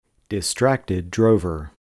Distracted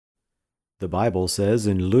Drover. The Bible says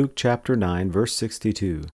in Luke chapter 9, verse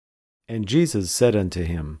 62, "And Jesus said unto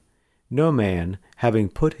him, No man, having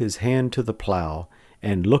put his hand to the plow,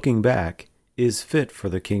 and looking back, is fit for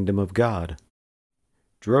the kingdom of God."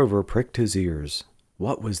 Drover pricked his ears.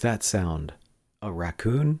 What was that sound? A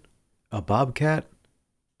raccoon? A bobcat?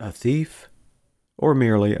 A thief? Or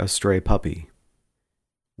merely a stray puppy?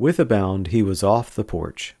 With a bound he was off the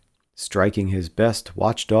porch. Striking his best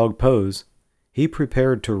watchdog pose, he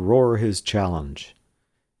prepared to roar his challenge.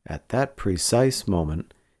 At that precise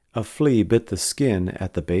moment, a flea bit the skin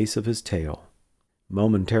at the base of his tail.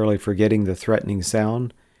 Momentarily forgetting the threatening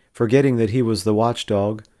sound, forgetting that he was the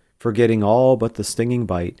watchdog, forgetting all but the stinging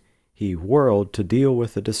bite, he whirled to deal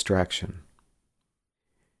with the distraction.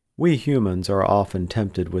 We humans are often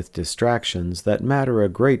tempted with distractions that matter a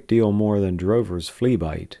great deal more than Drover's flea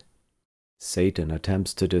bite. Satan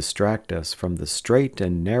attempts to distract us from the straight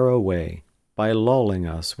and narrow way by lulling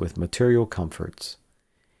us with material comforts.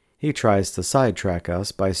 He tries to sidetrack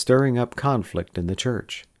us by stirring up conflict in the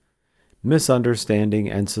church. Misunderstanding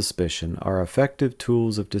and suspicion are effective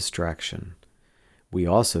tools of distraction. We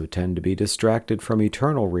also tend to be distracted from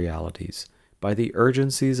eternal realities by the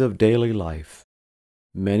urgencies of daily life.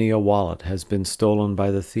 Many a wallet has been stolen by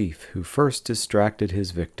the thief who first distracted his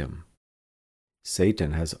victim.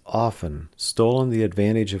 Satan has often stolen the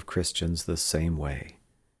advantage of Christians the same way.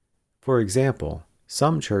 For example,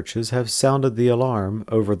 some churches have sounded the alarm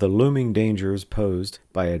over the looming dangers posed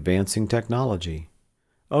by advancing technology,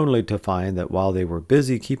 only to find that while they were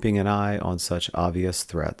busy keeping an eye on such obvious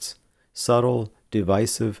threats, subtle,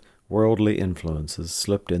 divisive, worldly influences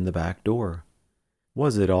slipped in the back door.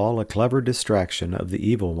 Was it all a clever distraction of the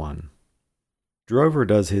evil one? Drover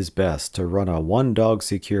does his best to run a one-dog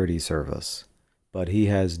security service, but he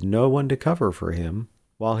has no one to cover for him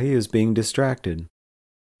while he is being distracted.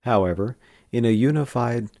 However, in a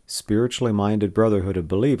unified, spiritually minded brotherhood of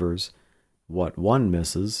believers, what one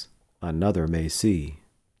misses, another may see.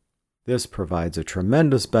 This provides a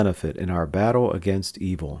tremendous benefit in our battle against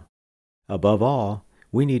evil. Above all,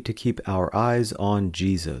 we need to keep our eyes on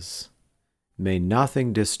Jesus. May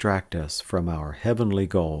nothing distract us from our heavenly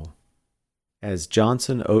goal. As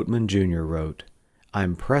Johnson Oatman Jr. wrote,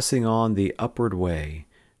 "I'm pressing on the upward way,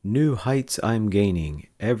 new heights I'm gaining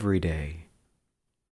every day."